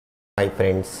Hi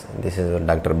friends, this is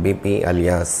Dr. BP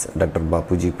alias Dr.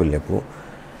 Bapuji Pullepu.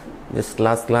 This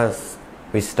last class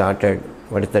we started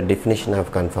what is the definition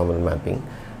of conformal mapping.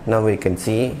 Now we can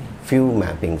see few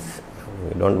mappings.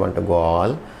 We don't want to go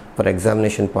all. For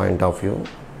examination point of view,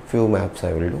 few maps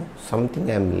I will do. Something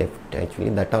I am left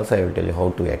actually, that also I will tell you how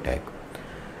to attack.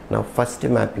 Now first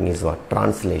mapping is what?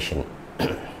 Translation.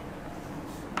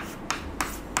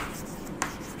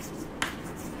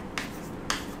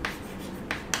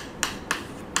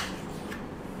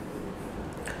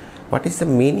 What is the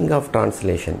meaning of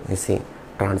translation? You see,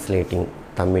 translating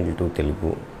Tamil to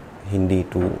Telugu, Hindi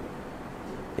to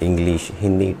English,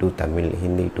 Hindi to Tamil,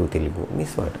 Hindi to Telugu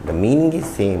means what? The meaning is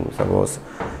same. Suppose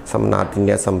some North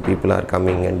India, some people are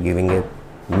coming and giving a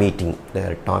meeting, they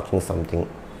are talking something,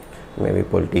 maybe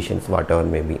politicians, whatever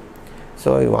maybe.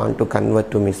 So you want to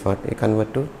convert to means what? You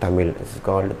convert to Tamil. It's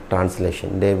called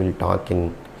translation. They will talk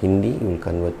in Hindi, you will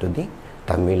convert to the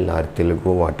Tamil or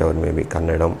Telugu, whatever maybe,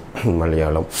 Kannadam,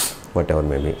 Malayalam, whatever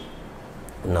maybe.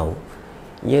 Now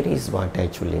here is what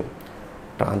actually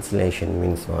translation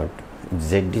means what?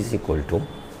 Z is equal to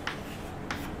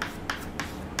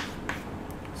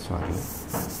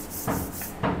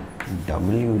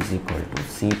W is equal to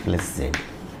C plus Z,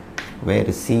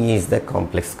 where C is the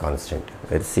complex constant,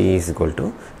 where C is equal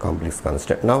to complex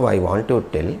constant. Now I want to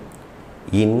tell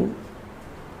in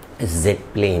Z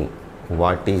plane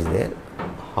what is there,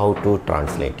 how to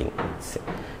translating.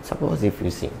 Suppose if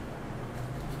you see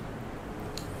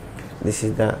this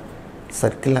is the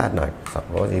circle or not.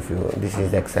 Suppose if you, this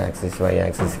is x axis, y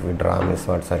axis, if you draw means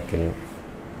what? Circle.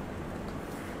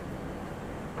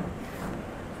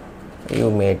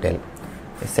 You may tell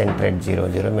center at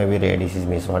 0, 0, maybe radius is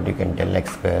means what? You can tell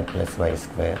x square plus y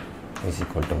square is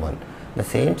equal to 1. The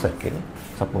same circle,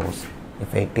 suppose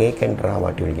if I take and draw,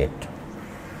 what you will get?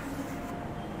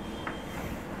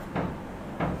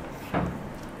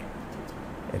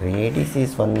 Radius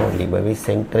is 1 only, but we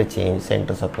center change.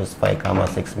 Center suppose 5 comma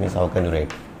 6 means how can you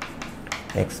write?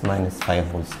 X minus 5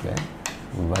 whole square,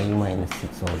 y minus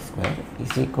 6 whole square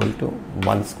is equal to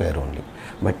 1 square only.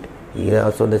 But here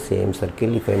also the same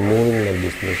circle, if I am moving like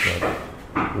this means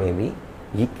what? Maybe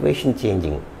equation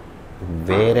changing.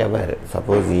 Wherever,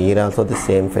 suppose here also the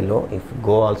same fellow, if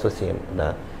go also same,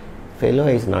 the fellow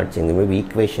is not changing, maybe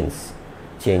equations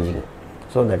changing.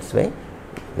 So that's why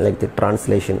like the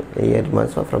translation here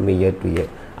must from year to year.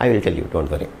 I will tell you, don't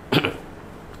worry.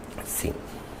 See.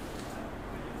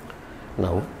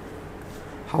 Now,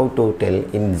 how to tell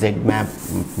in Z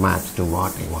maps to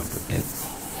what I want to tell.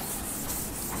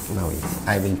 Now is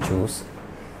I will choose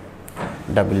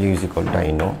W is equal to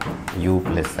I know U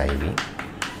plus IB.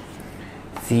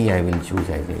 C I will choose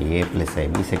as A plus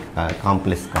IB is a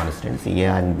complex constant. A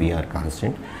and B are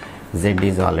constant. Z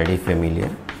is already familiar.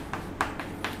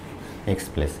 X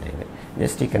plus IB.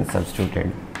 Just you can substitute it.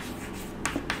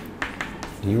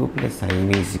 U plus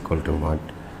IB is equal to what?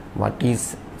 What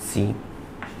is C?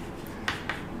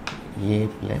 A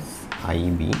plus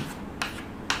IB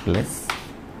plus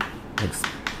X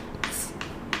plus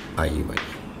IY.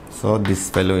 So this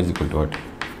fellow is equal to what?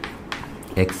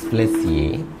 X plus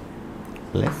A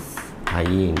plus I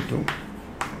into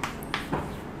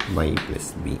Y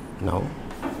plus B. Now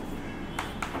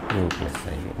U plus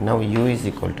I. Now U is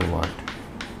equal to what?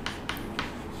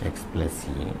 X plus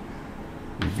A.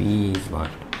 B is what?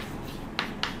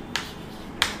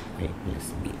 A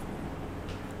plus B.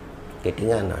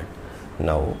 Getting or not?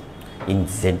 Now in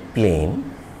Z plane,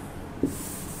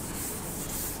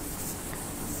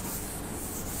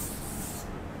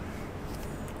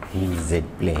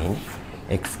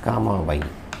 X comma Y,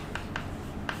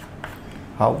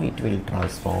 how it will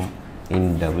transform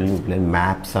in W plane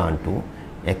maps onto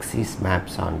X is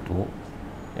maps onto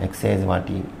X is what?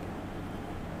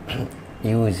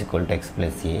 U is equal to X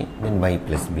plus A, then Y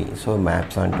plus B. So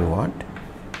maps onto what?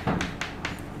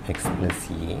 X plus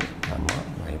A comma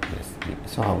Y plus B.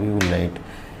 So how you will write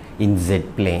in Z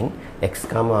plane X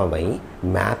comma Y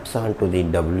maps onto the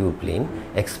W plane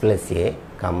X plus A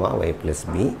comma Y plus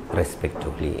B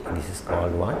respectively. This is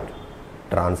called what?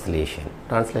 Translation.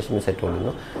 Translation means I told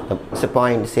you, it's a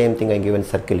point, same thing I given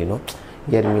circle,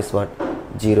 here means what?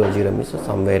 0, 0 means so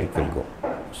somewhere it will go.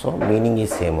 So meaning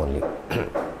is same only.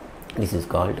 This is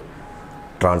called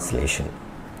translation.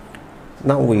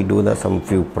 Now we do some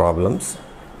few problems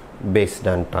based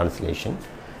on translation.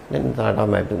 Then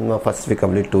first we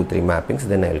complete 2-3 mappings,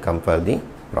 then I will come for the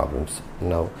problems.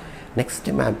 Now next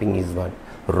mapping is what?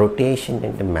 Rotation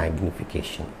and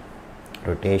magnification.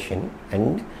 Rotation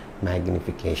and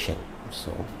magnification.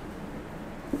 So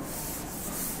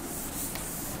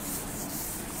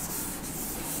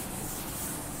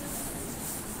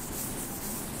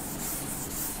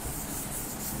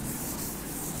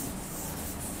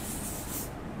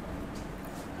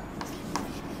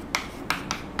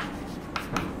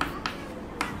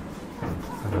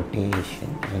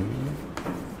rotation and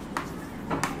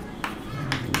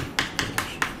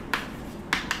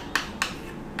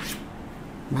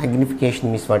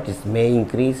magnification means what is may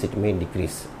increase, it may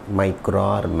decrease,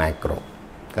 micro or macro,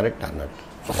 correct or not?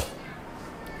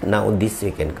 Now this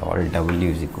we can call W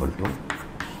is equal to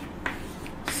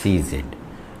CZ.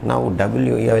 Now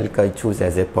W I will choose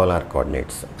as a polar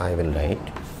coordinates. I will write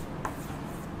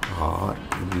R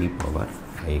e power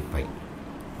I pi.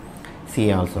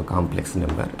 C also complex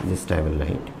number, just I will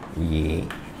write A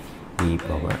e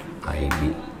power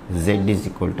IB. Z is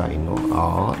equal to I know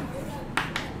R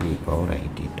e power I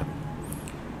theta.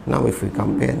 Now if we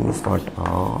compare means what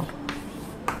R,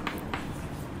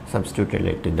 substitute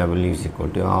let W is equal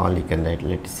to all, you can write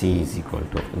let C is equal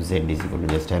to Z is equal to,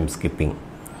 just I am skipping.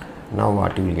 Now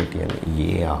what you will get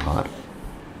here, AR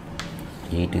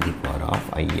e to the power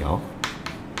of I of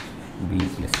B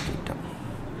plus theta.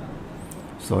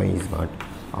 So is what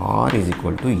R is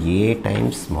equal to A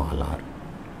times small r.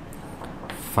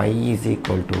 Phi is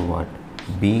equal to what,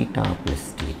 beta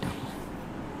plus theta.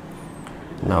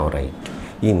 Now write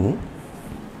in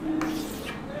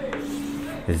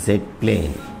Z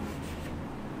plane,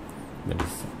 that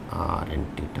is R and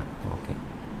theta, okay.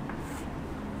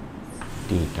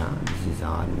 Theta, this is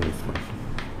R means what?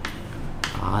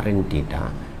 R and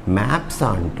theta maps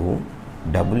onto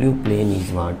W plane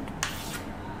is what?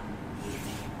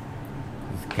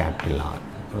 Is capital R,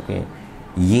 okay.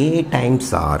 A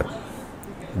times R,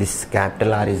 this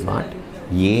capital R is what?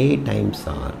 A times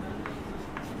R.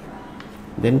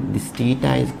 Then this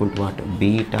theta is equal to what?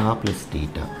 Beta plus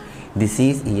theta. This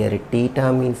is here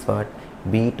theta means what?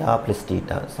 Beta plus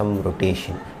theta, some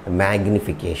rotation,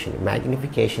 magnification.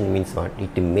 Magnification means what?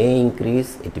 It may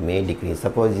increase, it may decrease.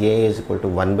 Suppose A is equal to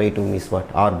 1 by 2 means what?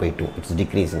 R by 2, it's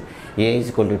decreasing. A is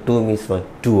equal to 2 means what?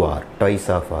 2R, twice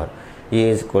of R. A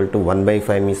is equal to 1 by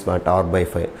 5 means what? R by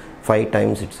 5, 5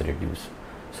 times it's reduced.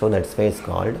 So that's why it's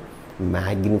called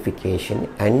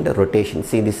magnification and rotation.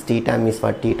 See, this theta means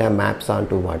what? Theta maps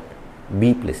onto what?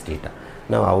 B plus theta.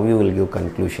 Now how you will give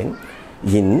conclusion?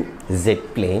 In Z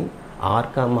plane,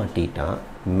 R comma theta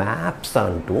maps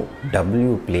onto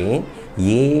W plane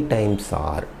A times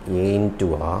R, A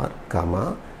into R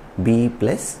comma B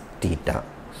plus theta.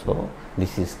 So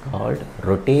this is called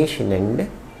rotation and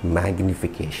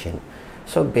magnification.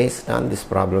 So based on these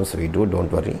problems we do,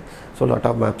 don't worry. So lot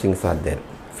of mappings are there.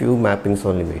 Few mappings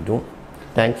only we do.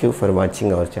 Thank you for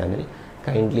watching our channel.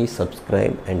 Kindly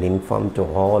subscribe and inform to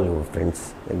all your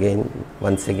friends.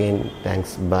 Once again,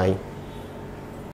 thanks. Bye.